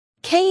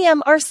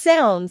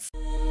KMRSounds.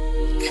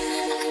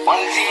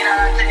 One thing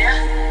I tell you,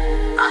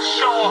 I'm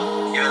sure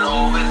you'll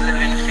always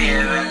live in fear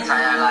your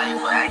entire life,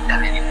 but I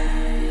tell you,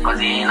 cause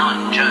he ain't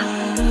 100.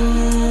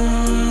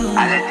 I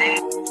let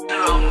it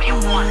throw me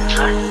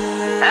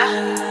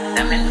 100.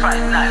 Them in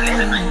front not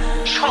living,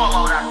 show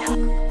about that.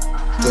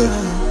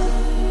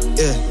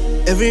 Yeah.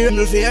 Every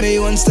rebel fear me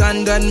one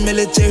standard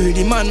military.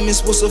 The man me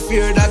supposed to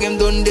fear, dog him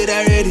done dead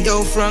already.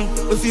 Yo Frank,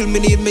 we feel me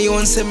need me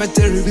one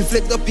cemetery.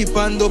 Reflect up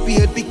people and up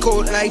here, pick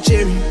out like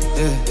cherry.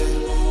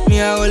 Me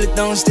I hold it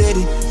down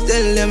steady.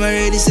 Tell them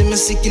already, say me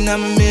sick and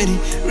I'm ready.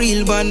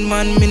 Real bad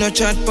man, me no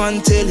chat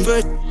pan telly.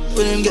 First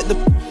when him get the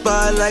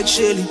ball like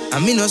Shelly.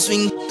 And me no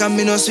swing, and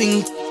me no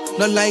swing.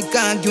 Not like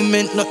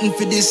argument, nothing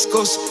for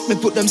discuss. Me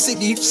put them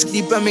sleep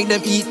and make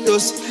them eat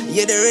dust.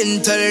 Yeah, the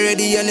rent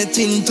already and the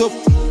tint up.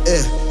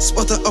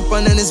 Spot her up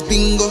and then it's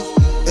bingo.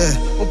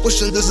 We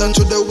pushing the sun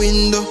through the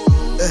window.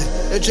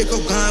 They check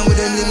up gone with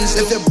them limbs.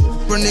 If they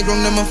run the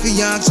ground, them off the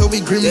yard, so we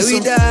grim. Yeah, we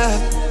die,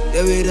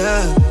 yeah, we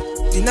die.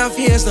 In our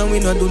fears, now we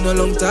not do no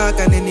long talk.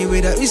 And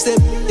anyway that we step,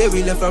 yeah,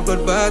 we left our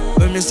blood back.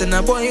 When we send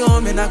a boy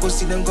home and I go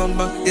see them come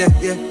back. Yeah,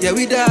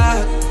 we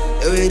die,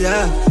 yeah, we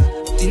die.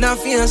 In our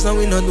fears, now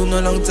we not do no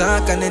long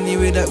talk. And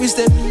anyway that we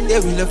step, yeah,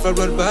 we left our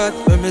blood back.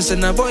 When we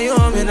send a boy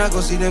home and I go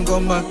see them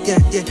come back. Yeah,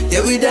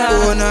 we die.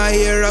 Oh, now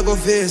here I go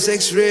face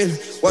X-ray.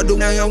 What do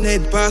now young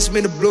head pass me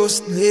the blow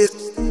still?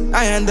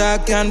 I and I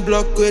can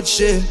block with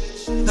shit.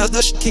 Now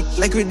the kick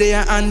like we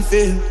there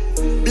unfair.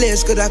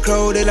 Place could have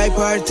crowded like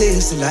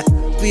parties. Still like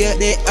we at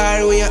the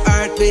R where your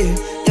heart be.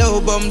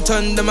 Yo, bum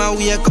turn them and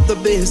wake up the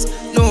base.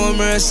 No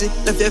mercy,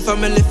 left your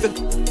family for.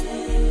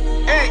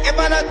 Hey, if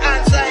I'm not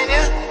answering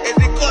you, it's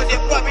because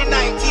you're probably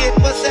 98%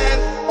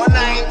 or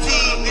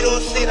 90. We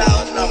don't see the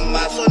house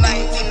number, so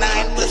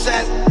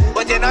 99%.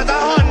 But you're not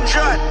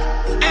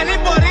 100.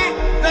 Anybody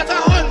not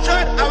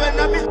 100, I will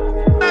not be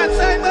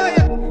answering by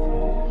you.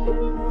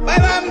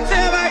 But I'm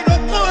saying I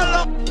don't pull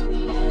up.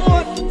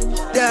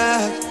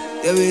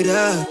 Yeah, we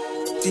die.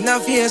 In our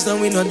fears, now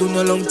we not do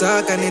no long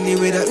talk. And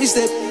anyway that we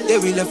step, yeah,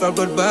 we left our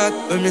blood back.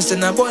 When we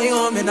send a boy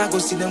home and I go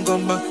see them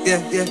come back.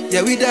 Yeah,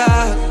 we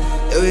die,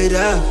 yeah, we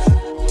die.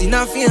 In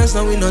our fears,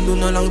 now we not do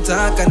no long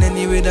talk. And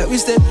anyway that we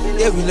step,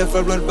 yeah, we left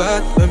our blood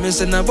back. When we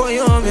send a boy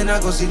home and I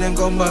go see them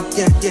come back.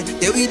 Yeah,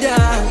 we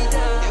die.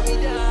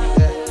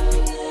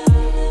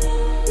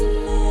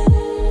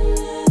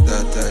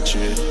 That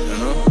trade, you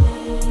know?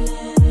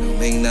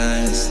 Make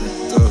nice,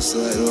 tough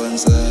side, one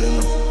side, you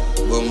know?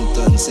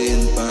 Bumpton,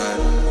 St. Paul.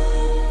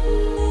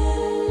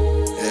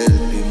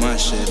 Help you,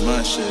 mash it,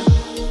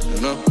 you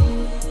know?